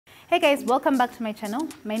Hey guys, welcome back to my channel.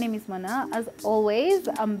 My name is Mana. As always,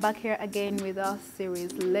 I'm back here again with our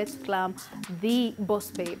series Let's Glam the Boss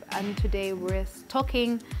Babe, and today we're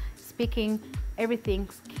speaking everything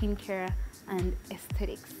skincare and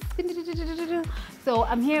aesthetics. So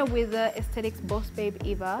I'm here with the aesthetics boss babe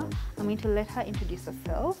Eva. I'm going to let her introduce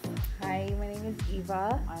herself. Hi, my name is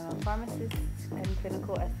Eva. I'm a pharmacist and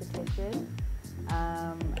clinical esthetician,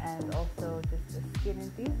 and also just a skin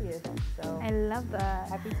enthusiast. So I love that.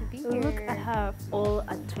 Happy to be here. Look at her, all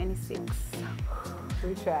at 26.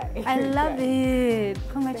 We try. I love it.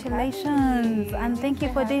 Congratulations, and thank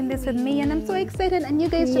you for doing this with me. And I'm so excited. And you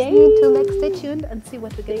guys just need to stay tuned and see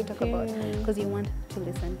what we're going to talk about, because you want to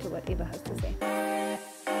listen to what Eva has to say.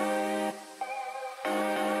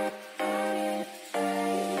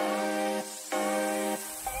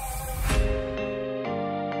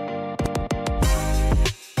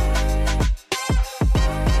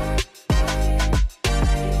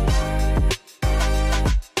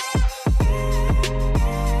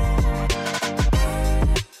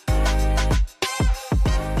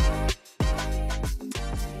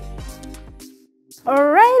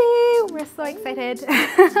 Alrighty, we're so excited.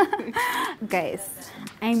 Guys,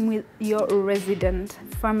 I'm with your resident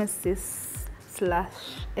pharmacist slash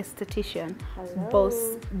esthetician,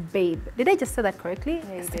 boss babe. Did I just say that correctly?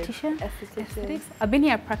 Yeah, esthetician? Esthetician. I've been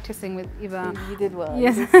here practicing with Eva. You did well.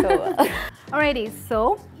 Yes. You did so well. Alrighty,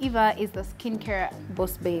 so Eva is the skincare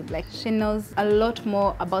boss babe. Like, she knows a lot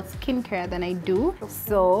more about skincare than I do.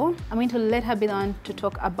 So I'm going to let her be the one to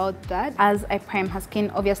talk about that as I prime her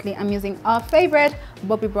skin. Obviously, I'm using our favorite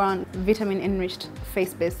Bobbi Brown vitamin enriched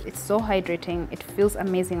face base. It's so hydrating. It feels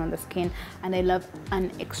amazing on the skin, and I love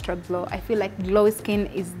an extra glow. I feel like glowy skin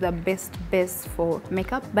is the best base for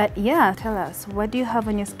makeup. But yeah, tell us, what do you have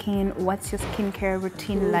on your skin? What's your skincare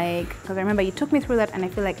routine like? Because I remember you took me through that, and I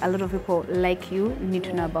feel like a lot of people like you need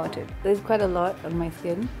to know about it. There's quite a lot on my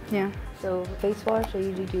skin. Yeah. So face wash, I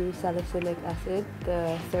usually do salicylic acid,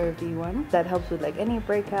 the CeraVe one. That helps with like any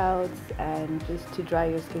breakouts and just to dry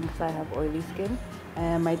your skin, because I have oily skin.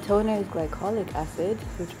 And my toner is glycolic acid,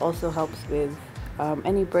 which also helps with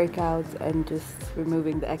any breakouts and just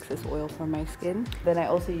removing the excess oil from my skin. Then I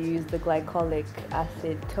also use the glycolic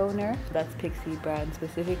acid toner. That's Pixie brand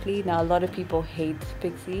specifically. Now a lot of people hate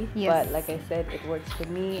Pixie, but like I said, it works for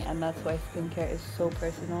me, and that's why skincare is so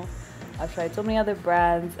personal. I've tried so many other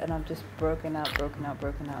brands and I've just broken out.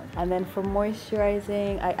 And then for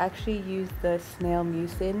moisturizing, I actually use the Snail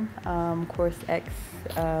Mucin Course X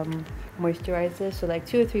moisturizer. So like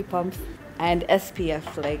 2 or 3 pumps, and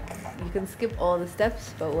SPF. Like, you can skip all the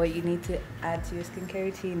steps, but what you need to add to your skincare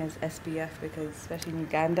routine is SPF, because especially in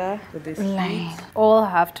Uganda with this heat, all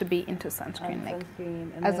have to be into sunscreen, like sunscreen,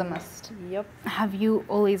 as a must. Yep. Have you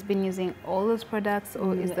always been using all those products,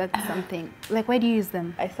 or is that something like, why do you use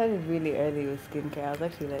them? I started really early with skincare. I was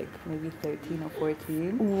actually like maybe 13 or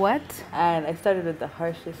 14. What? And I started with the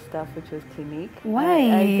harshest stuff, which was Clinique. Why?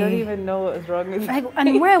 I don't even know what was wrong with like,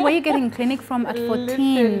 and where were you getting Clinique from at 14?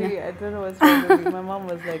 Literally, I don't know what's wrong with me. My mom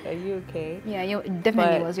was like, "Are you okay?" Yeah, you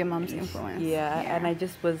definitely was your mom's influence. Yeah, and I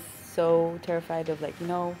just was so terrified of, like, you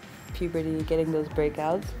know, puberty, getting those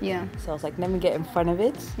breakouts. Yeah. So I was like, let me get in front of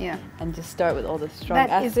it. Yeah. And just start with all the strong That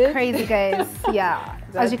acid. is crazy, guys. Yeah.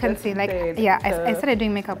 As you can see, like, yeah, I started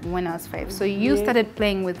doing makeup when I was 5. So you started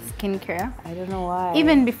playing with skincare. I don't know why.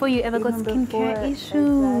 Even before you ever got skincare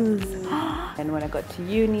issues. Exactly. And when I got to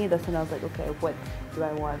uni, that's when I was like, okay, what do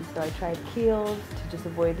I want? So I tried Kiehl's to just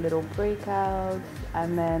avoid little breakouts.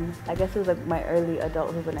 And then I guess it was like my early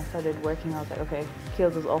adulthood when I started working. I was like, okay,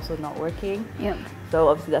 Kiehl's was also not working. Yeah. So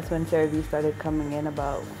obviously that's when CeraVe started coming in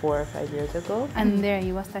about 4 or 5 years ago. And there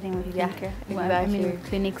you were starting with skincare. Exactly. I mean, with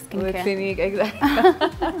Clinique skincare. With Clinique,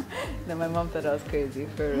 exactly. Then my mom thought I was crazy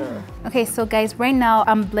for real. Okay, so guys, right now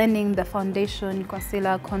I'm blending the foundation,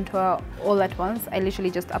 concealer, contour all at once. I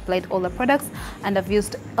literally just applied all the products, and I've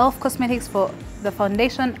used e.l.f. Cosmetics for the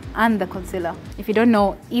foundation and the concealer. If you don't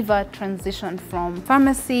know, Eva transitioned from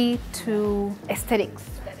pharmacy to aesthetics.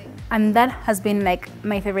 And that has been like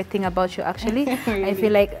my favorite thing about you, actually. Really? I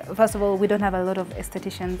feel like, first of all, we don't have a lot of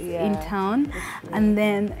estheticians in town. And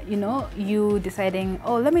then, you know, you deciding,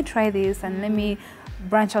 oh, let me try this and let me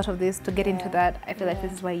branch out of this to get into that. I feel like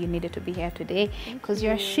this is why you needed to be here today, because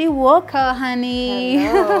you're a she-worker, honey.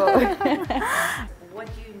 Hello. What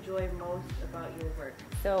do you enjoy most about your work?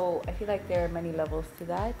 So I feel like there are many levels to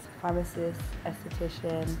that. Pharmacist,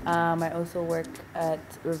 esthetician. I also work at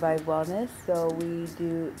Revive Wellness. So we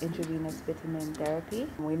do intravenous vitamin therapy.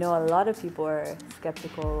 We know a lot of people are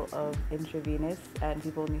skeptical of intravenous and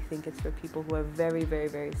people only think it's for people who are very, very,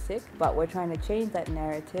 very sick. But we're trying to change that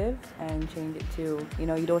narrative and change it to, you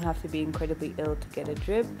know, you don't have to be incredibly ill to get a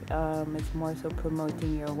drip. It's more so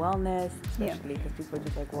promoting your wellness, especially because people are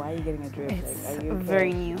just like, why are you getting a drip? It's like, are you okay?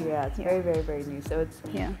 very new. Yeah, it's very, very, very new. So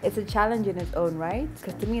it's a challenge in its own right.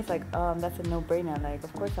 Because to me, it's like, that's a no-brainer. Like,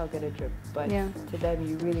 of course I'll get a drip. But to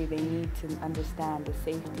them, they need to understand the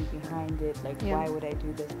safety behind it. Like, why would I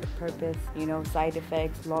do this? The purpose, you know, side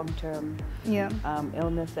effects, long-term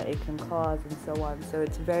illness that it can cause, and so on. So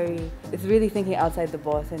it's really thinking outside the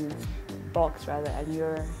box rather. And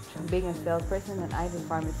you're being a salesperson, and I did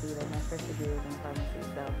pharmacy. Like my first degree was in pharmacy,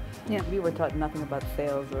 so we were taught nothing about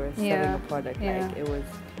sales or selling a product. Like it was.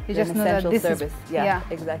 You just an know that essential this service.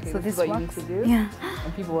 is Exactly. So this is what you need to do.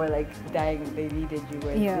 And people were like dying. They needed you.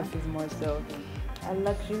 Whereas this is more so a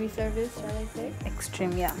luxury service, shall I say?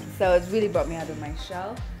 Extreme, So it's really brought me out of my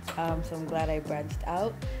shell. So I'm glad I branched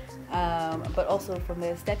out. But also from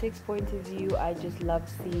the aesthetics point of view, I just love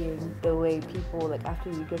seeing the way people, like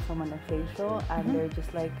after you give someone a facial and they're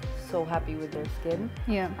just like so happy with their skin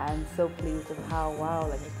and so pleased with how, wow,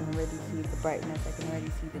 like I can already see the brightness, I can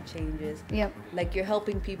already see the changes. Like you're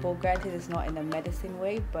helping people, granted it's not in a medicine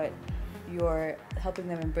way, but you're helping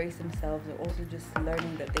them embrace themselves and also just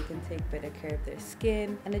learning that they can take better care of their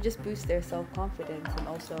skin, and it just boosts their self-confidence, and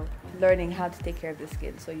also learning how to take care of the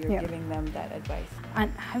skin, so you're giving them that advice.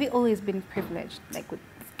 And have you always been privileged, like with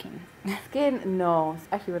skin? Skin, no.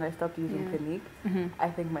 Actually, when I stopped using Clinique, I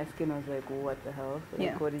think my skin was like, what the hell?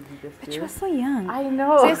 Like, what did you just do? But you were so young. I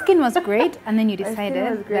know. So your skin was great, and then you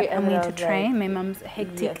decided that I'm going to try like, my mom's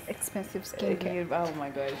hectic, expensive skincare. Oh my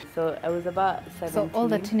gosh. So I was about 17. So all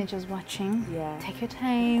the teenagers watching, take your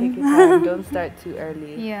time. Take your time. Don't start too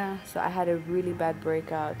early. So I had a really bad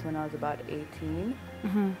breakout when I was about 18.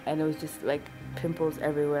 And it was just like pimples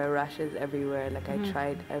everywhere, rashes everywhere. Like I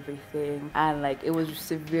tried everything, and like it was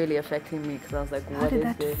severely affecting me because I was like, what is this?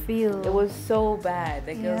 How did that feel? It was so bad.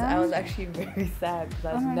 Like I was actually very sad because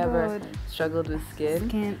I've never struggled with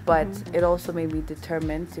skin. But it also made me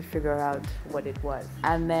determined to figure out what it was.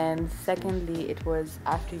 And then secondly, it was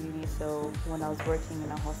after uni. So when I was working in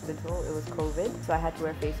a hospital, it was COVID, so I had to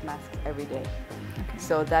wear face masks every day.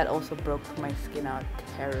 So that also broke my skin out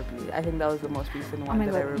terribly. I think that was the most recent one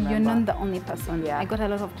that I remember. You're not the only person. I got a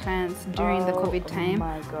lot of clients during the COVID time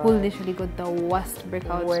who literally got the worst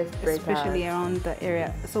breakouts, especially around the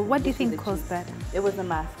area. So what do you think caused that? It was the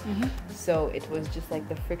mask. So it was just like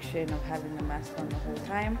the friction of having the mask on the whole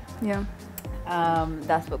time.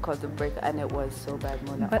 That's what caused the breakout, and it was so bad,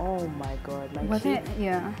 Mona. Oh my god, my cheek.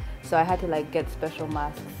 So I had to like get special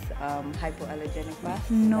masks, hypoallergenic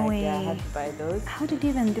masks. No way. I had to buy those. How did you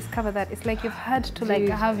even discover that? It's like you've had to like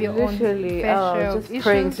have your own just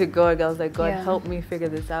praying to God. I was like, God, help me figure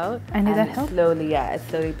this out. And did that help? Slowly,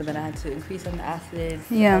 but then I had to increase on the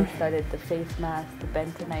acids. I started the face mask, the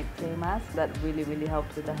bentonite clay mask. That really, really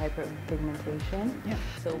helped with the hyperpigmentation.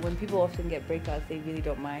 So when people often get breakouts, they really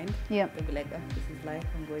don't mind. They'll be like, oh, this is life,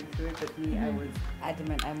 I'm going through it. But me, I was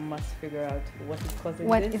adamant, I must figure out what is causing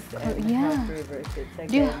this. And how to reverse it.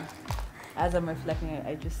 Again, as I'm reflecting,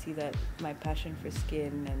 I just see that my passion for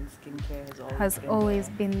skin and skincare has always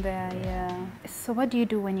been there. So what do you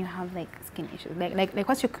do when you have like skin issues? Like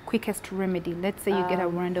what's your quickest remedy? Let's say you get a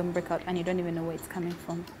random breakout and you don't even know where it's coming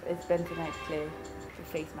from. It's bentonite clay, the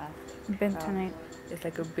face mask. Bentonite. It's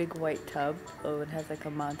like a big white tub. It has like a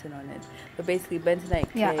mountain on it. But basically bentonite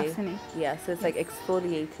clay. I've seen it. So it's like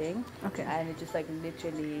exfoliating. And it just like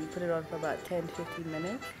literally put it on for about 10-15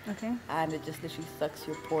 minutes. And it just literally sucks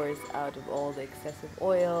your pores out of all the excessive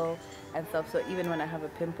oil and stuff. So even when I have a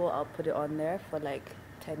pimple, I'll put it on there for like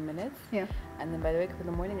 10 minutes. And then by the wake up in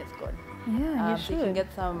the morning, it's gone. You should. So you can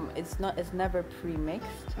get some. It's never pre-mixed.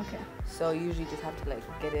 So you usually just have to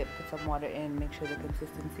like get it, put some water in, make sure the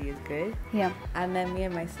consistency is good. And then me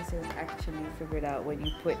and my sisters actually figured out when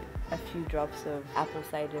you put a few drops of apple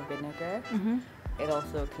cider vinegar, it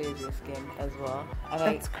also clears your skin as well. And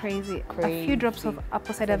that's crazy. A few drops of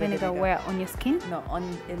apple cider vinegar where on your skin? No,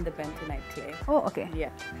 in the bentonite clay. Oh,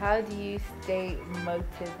 okay. How do you stay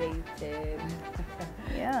motivated?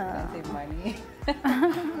 I say money.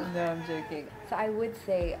 No, I'm joking. So I would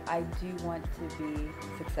say I do want to be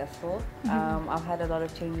successful. I've had a lot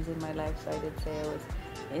of changes in my life, so I did say I was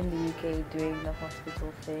in the UK doing the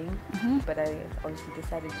hospital thing, but I obviously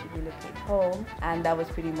decided to relocate home, and that was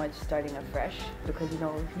pretty much starting afresh because, you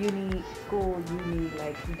know, school,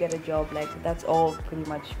 like you get a job, like that's all pretty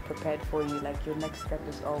much prepared for you. Like your next step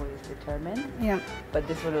is always determined. Yeah. But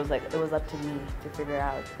this one was like, it was up to me to figure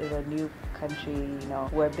out. It's a new country, you know,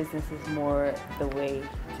 where business is more the way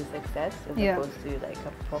to success as opposed to like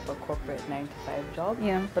a proper corporate 9-to-5 job.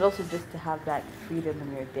 Yeah. But also just to have that freedom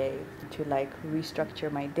in your day to like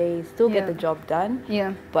restructure my day, still get the job done,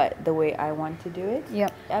 but the way I want to do it. Yeah.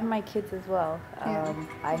 And my kids as well.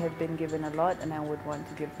 I have been given a lot, and I would want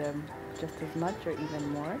to give them just as much or even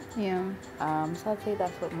more. Yeah. So I'd say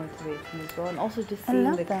that's what motivates me as well. And also just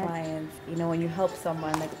seeing the clients, you know, when you help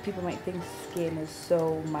someone, like people might think skin is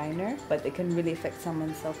so minor, but it can really affect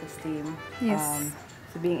someone's self-esteem. Yes.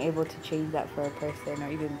 So being able to change that for a person,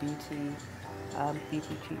 or even beauty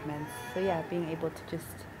treatments. So yeah, being able to just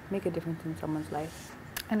make a difference in someone's life.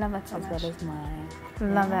 I love that so much. As well as mine.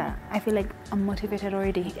 Love that. I feel like I'm motivated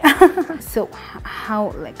already. So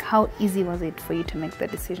how easy was it for you to make the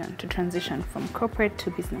decision to transition from corporate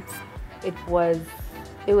to business? It was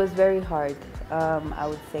very hard, I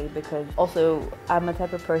would say, because also I'm a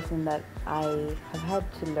type of person that I have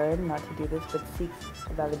had to learn not to do this, but seek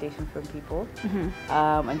validation from people.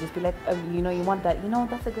 And just be like, you know, you want that, you know,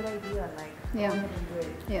 that's a good idea, like, go ahead and do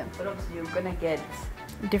it. Yeah. But obviously you're gonna get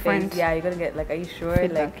different things. Yeah, you're gonna get like, are you sure?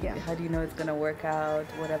 Feedback, like, how do you know it's gonna work out?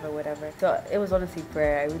 Whatever. So it was honestly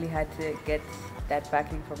prayer. I really had to get that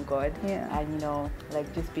backing from God. Yeah. And you know,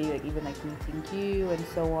 like just be like, even like meeting you and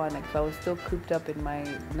so on. Like if I was still cooped up in my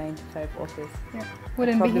 9-to-5 office,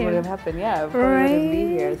 wouldn't have happened. Yeah, I probably wouldn't be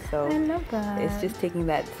here. So I love that. It's just taking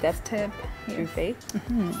that step through faith.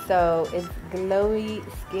 So it's glowy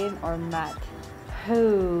skin or matte?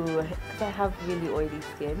 Because I have really oily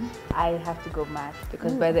skin, I have to go matte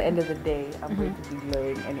because by the end of the day, I'm going to be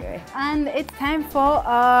glowing anyway. And it's time for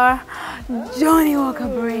our Johnny Walker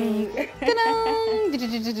break.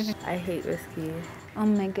 I hate whiskey. Oh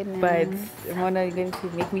my goodness. But Mona, you're going to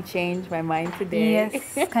make me change my mind today.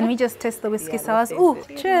 Yes. Can we just taste the whiskey sours? Ooh,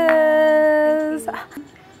 cheers.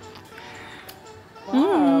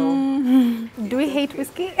 Wow. Do we hate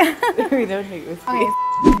whiskey? We don't hate whiskey. Okay.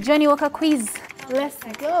 Johnny Walker quiz. Let's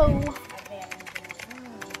go.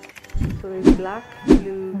 So it's black,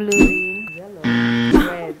 blue, green, yellow,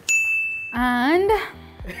 red. And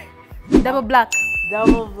double black.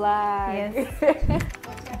 Double black. Yes.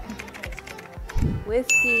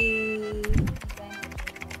 Whiskey.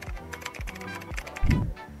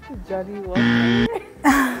 Johnny Walker.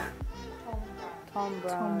 Tom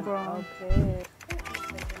Brown. Okay.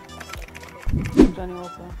 Johnny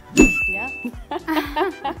Walker. Yeah.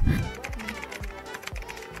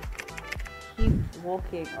 Keep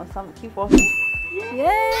walking or something. Keep walking.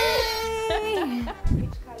 Yay!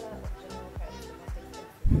 Which color of Johnny Walker is the most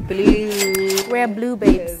expensive? Blue. We're blue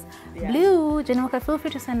babes. Blue. Johnny Walker, feel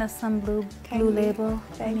free to send us some blue label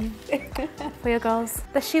for your girls.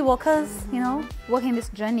 The she walkers, you know, walking this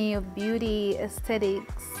journey of beauty,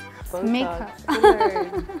 aesthetics, makeup.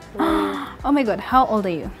 Oh my God, how old are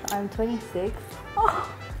you? I'm 26. Oh,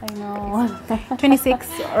 I know. 26,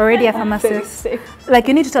 already a pharmacist. Like,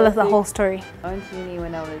 you need to tell us the whole story. I went to uni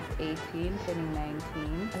when I was 18, turning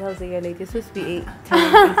 19. I was a year late. You're supposed to be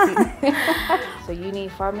 18. So uni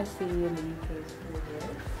pharmacy in the UK is 4 years.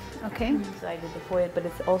 Okay. So I did the 4 years, but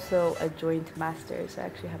it's also a joint master's. So I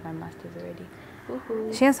actually have my master's already.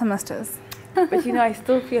 She has her master's. But you know, I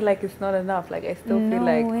still feel like it's not enough. Like I still feel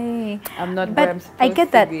like I'm not where I'm supposed to be. But I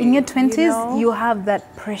get that in your 20s, you have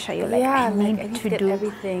that pressure. You're like, I need to do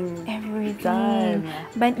everything done.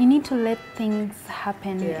 But you need to let things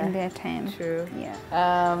happen in their time. True.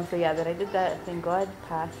 Yeah. So yeah, then I did that. Thank God,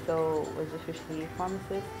 passed. So was officially a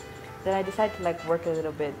pharmacist. Then I decided to like work a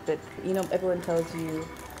little bit. But you know, everyone tells you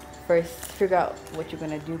first figure out what you're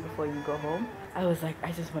gonna do before you go home. I was like,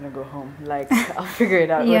 I just want to go home. Like, I'll figure it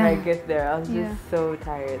out when I get there. I was just so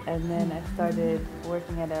tired. And then I started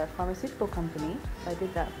working at a pharmaceutical company. So I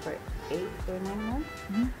did that for 8 or 9 months.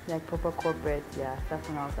 Like proper corporate, that's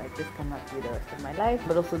when I was like, this cannot be the rest of my life.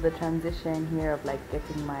 But also the transition here of like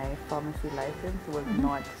getting my pharmacy license was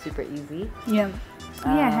not super easy. Yeah,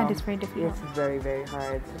 I had this very difficult. It's very, very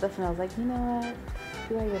hard. So that's when I was like, you know what?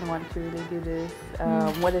 Do I even want to really do this?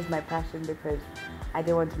 What is my passion? Because I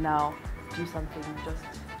didn't want to now do something just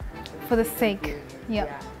for the sake.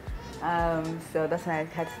 So that's when I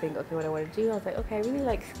had to think, okay, what I want to do. I was like, okay, I really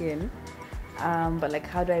like skin, but like,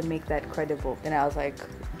 how do I make that credible? Then I was like,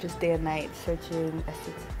 just day and night searching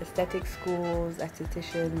aesthetic schools,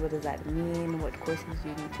 estheticians, what does that mean, what courses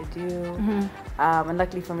you need to do. And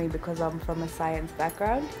luckily for me, because I'm from a science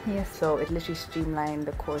background, Yes. so it literally streamlined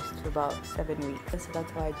the course to about 7 weeks. So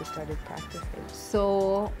that's why I just started practicing.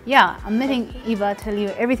 So yeah, I'm letting Eva tell you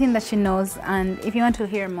everything that she knows, and if you want to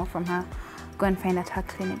hear more from her, go and find at her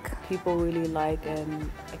clinic. People really like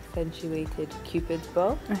an accentuated Cupid's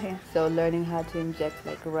bow. Okay. So learning how to inject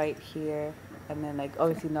like right here, and then like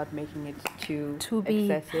obviously not making it too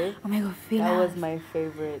excessive. Oh my god, fillers. That was my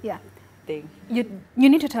favorite thing. You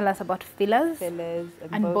need to tell us about fillers, Fillers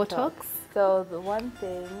and Botox. So the one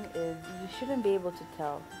thing is you shouldn't be able to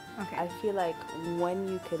tell. Okay. I feel like when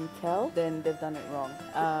you can tell, then they've done it wrong.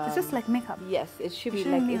 It's just like makeup. Yes, it should be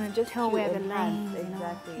shouldn't like even it's just tell to where the enhance. lines, you know.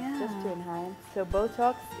 Exactly, Yeah. it's just to enhance. So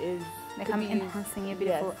Botox is Like could I'm be used- enhancing your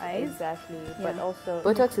beautiful yes, eyes. Exactly, Yeah. but also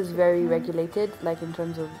Botox is very regulated, like in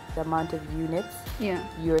terms of the amount of units Yeah.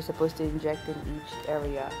 you're supposed to inject in each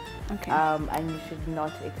area. Okay. And you should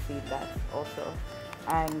not exceed that also.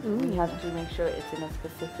 And we Ooh. have to make sure it's in a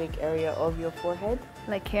specific area of your forehead.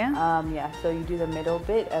 Like here. Yeah, so you do the middle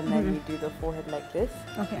bit and then you do the forehead like this.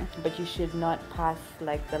 Okay. But you should not pass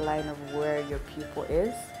like the line of where your pupil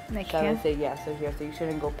is. Like So I here. would say yeah, so here, so you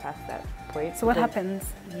shouldn't go past that point. So what because happens?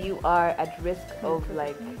 You are at risk of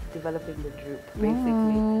like developing the droop,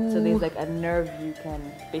 basically. So there's like a nerve you can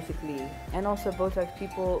basically, and also Botox,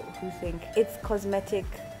 people who think it's cosmetic,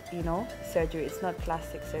 you know, surgery. It's not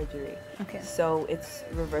plastic surgery. Okay. So it's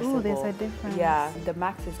reversible. Oh, there's a difference. Yeah, the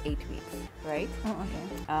max is 8 weeks, right? Oh,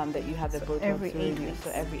 okay. That you have the Botox every to 8 renew. weeks.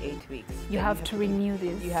 So every 8 weeks. You that have to renew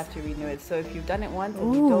this. You have to renew it. So if you've done it once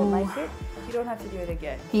and you don't like it, you don't have to do it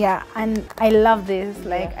again. Yeah, and I love this.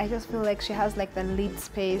 Like, Yeah. I just feel like she has like the lid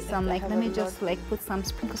space. I'm I like, have let a me lot. just like put some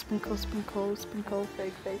sprinkle. So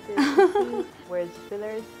excited. Whereas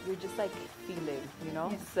fillers, you're just like feeling, you know?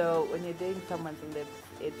 Yeah. So when you're doing someone's lips,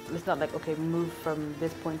 it's not like, okay, move from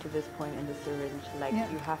this point to this point in the syringe. Like Yeah.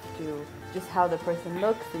 you have to, just how the person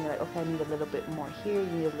looks, and you're like, okay, I need a little bit more here, you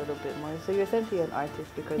need a little bit more. So you're essentially an artist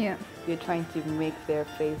because Yeah. you're trying to make their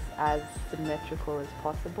face as symmetrical as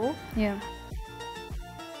possible. Yeah.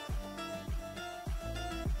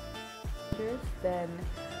 Then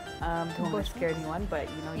don't want to scare anyone, but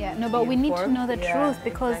you know. Yeah. you No, to but be we need to informed. know the Yeah, truth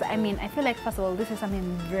because I exactly. mean, I feel like first of all, this is something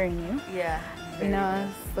very new. Yeah. You know,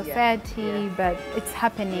 new. society, Yeah. but it's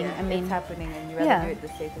happening. Yeah, I mean, it's happening, and you rather yeah. do it the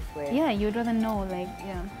safest way. yeah, you'd rather know, like,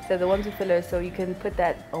 yeah. So the ones with fillers, so you can put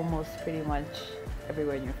that almost pretty much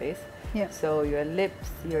everywhere in your face. Yeah. So your lips,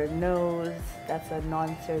 your nose, that's a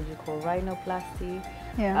non-surgical rhinoplasty.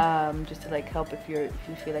 Yeah. Just to like help if you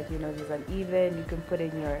feel like your nose is uneven, you can put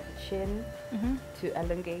in your chin to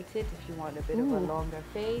elongate it if you want a bit of a Ooh. longer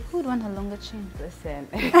face. Who would want a longer chin? Listen,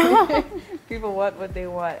 people want what they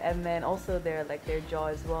want, and then also their jaw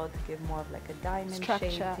as well to give more of like a diamond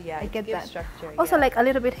Structure. shape. Yeah, I to get give that. structure. Also, yeah. like a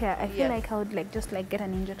little bit here. I feel Yes. like I would like just like get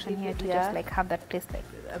an injection here to Yeah. just like have that place like.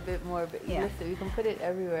 a bit more. But Yeah. listen, you can put it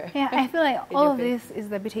everywhere. Yeah, I feel like In all your of face. this is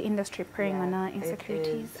the beauty industry preying Yeah, on our it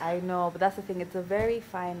insecurities. is. I know, but that's the thing. It's a very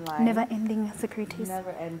fine line. Never ending insecurities.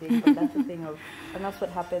 Never ending. But that's the thing of, and that's what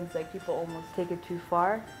happens. Like people almost take it too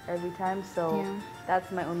far every time. So Yeah. that's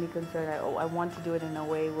my only concern. I want to do it in a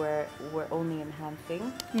way where we're only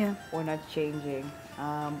enhancing. Yeah. We're not changing.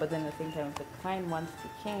 But then at the same time, if the client wants to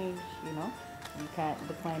change, you know, you can't.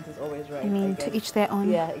 The client is always right. I mean, guess. to each their own.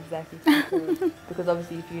 Yeah, exactly. Because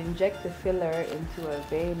obviously, if you inject the filler into a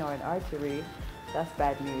vein or an artery, that's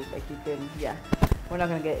bad news. Like you can, yeah. We're not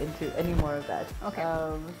gonna get into any more of that. Okay.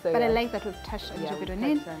 So But I yeah. like that we've touched a little we bit on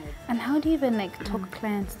it. touched on it. And how do you even like talk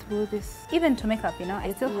clients through this? Even to makeup, you know,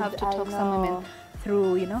 I still have to I talk some women know.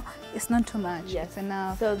 through, you know, it's not too much. Yes. It's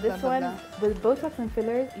enough. So this blah, blah, one, blah. with Botox and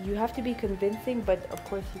fillers, you have to be convincing, but of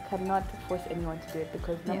course you cannot force anyone to do it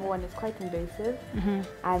because number Yeah. one, it's quite invasive, Mhm.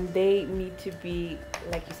 and they need to be,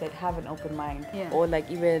 like you said, have an open mind. Yeah. Or like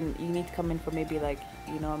even you need to come in for maybe like,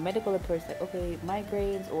 you know, a medical approach, like okay,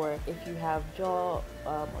 migraines, or if you have jaw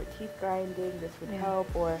or teeth grinding, this would Yeah. help.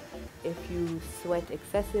 Or if you sweat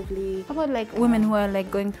excessively. How about like women who are like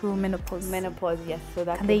going through menopause? Menopause, yes. So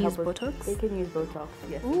that Can they help use with- Botox? They can use Botox.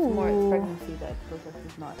 Yes, it's more Ooh. pregnancy that Botox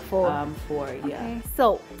is not For. for yeah. Okay.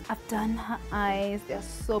 So I've done her eyes. They're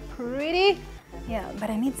so pretty. Yeah, but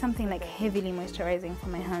I need something like heavily moisturizing for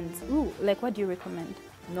my hands. Ooh, like what do you recommend?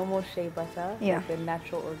 Normal shea butter, Yeah. like the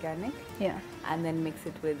natural organic, Yeah. and then mix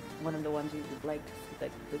it with one of the ones you would like to see,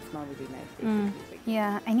 like that smell really nice. Mm. Basically.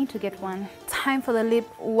 Yeah, I need to get one. Time for the lip.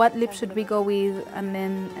 What lip should we go with? And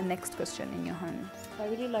then a next question in your hands. I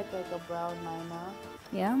really like a brown liner.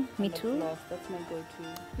 Yeah, me Like too. gloss. That's my go-to.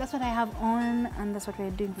 That's what I have on, and that's what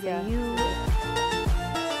we're doing for Yeah. you.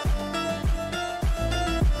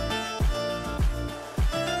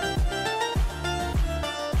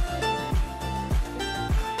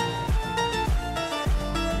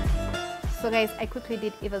 So guys, I quickly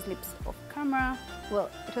did Eva's lips off camera. Well,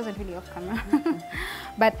 it wasn't really off camera.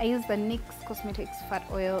 But I used the NYX Cosmetics Fat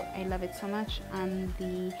Oil. I love it so much. And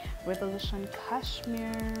the Revolution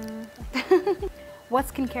Cashmere. What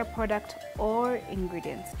skincare product or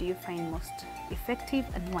ingredients do you find most effective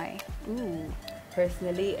and why? Ooh.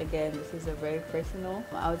 Personally, again, this is a very personal.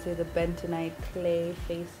 I would say the bentonite clay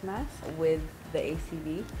face mask with the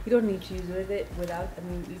ACV. You don't need to use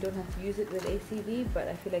you don't have to use it with ACV, but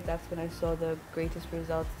I feel like that's when I saw the greatest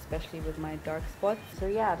results, especially with my dark spots. So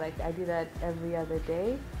yeah, like I do that every other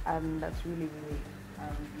day, and that's really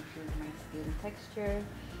improving my skin texture,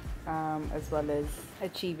 as well as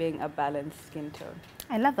achieving a balanced skin tone.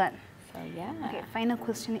 I love that. So yeah. Okay, final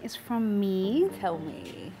question is from me. Tell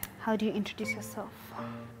me. How do you introduce yourself?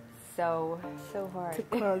 So hard. To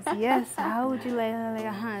close, yes. How would you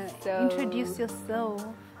introduce yourself?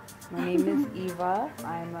 My name is Eva.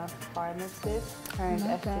 I'm a pharmacist turned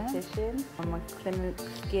esthetician. I'm a clinical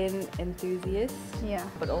skin enthusiast. Yeah.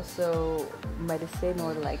 But also medicine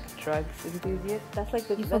or like drugs enthusiast. That's like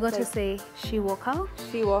the. You forgot to say she walker.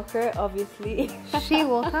 She walker, obviously. She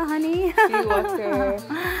walker, honey. She walker.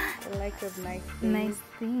 I like a nice thing. Nice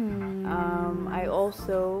thing. I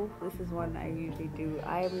also, this is one I usually do.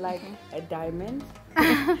 I'm like a diamond.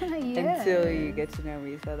 Yeah. Until you get to know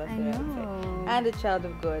me, so that's what I would say. know. And a child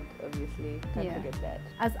of God, obviously. Can't forget that.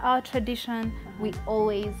 As our tradition, we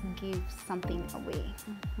always give something away.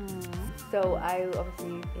 So I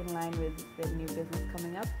obviously, in line with the new business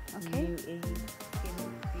coming up, Okay. New Age Skin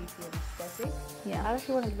Beauty and Aesthetics. Yeah. I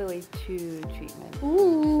actually want to give away 2 treatments.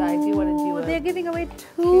 Ooh, So I do want to do they're giving away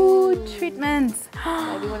 2 treatments.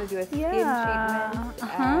 I do want to do a skin treatment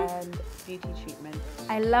and beauty treatment.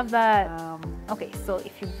 I love that. Okay, so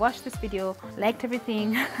if you've watched this video, liked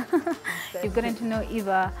everything, you've gotten to know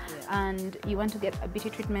Eva, and you want to get a beauty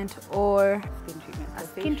treatment or Skin treatment. a So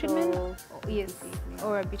skin treatment, facial, yes,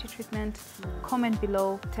 or a beauty treatment, comment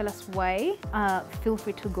below, tell us why. Feel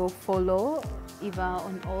free to go follow Eva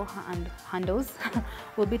on all her handles.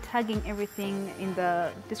 We'll be tagging everything in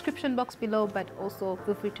the description box below, but also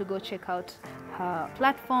feel free to go check out her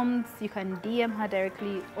platforms. You can DM her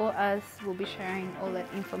directly or us. We'll be sharing all that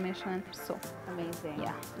information. So amazing.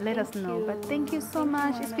 yeah, let us know. you. But thank you so Thank you,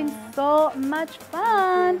 much. It's been Mona. so much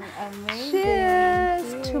fun. Amazing.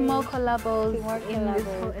 Cheers to more collabos To more in this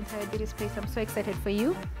collabos. whole entire beauty space. I'm so excited for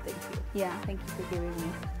you. Thank you. Yeah. Thank you for giving me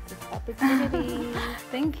this opportunity.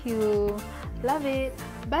 Thank you. Love it.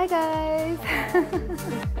 Bye, guys.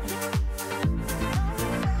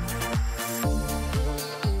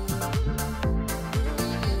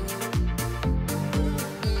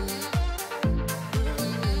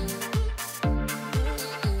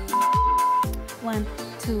 One,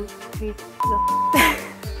 two, three, go.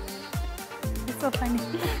 It's so funny.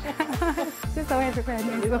 This is how I prepare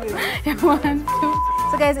things. So, 1, 2.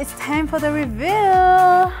 So guys, it's time for the reveal.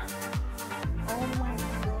 Oh my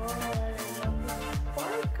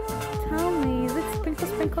god. Tell me, is it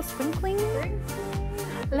sprinkling?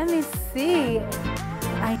 Let me see.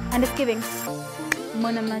 And it's giving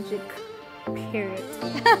Mona Magic, period.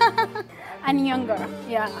 And younger.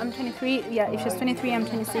 Yeah, I'm 23. Yeah, if she's 23, I'm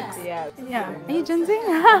 26. Yeah. Yeah. Are you Gen Z?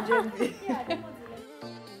 Gen Z.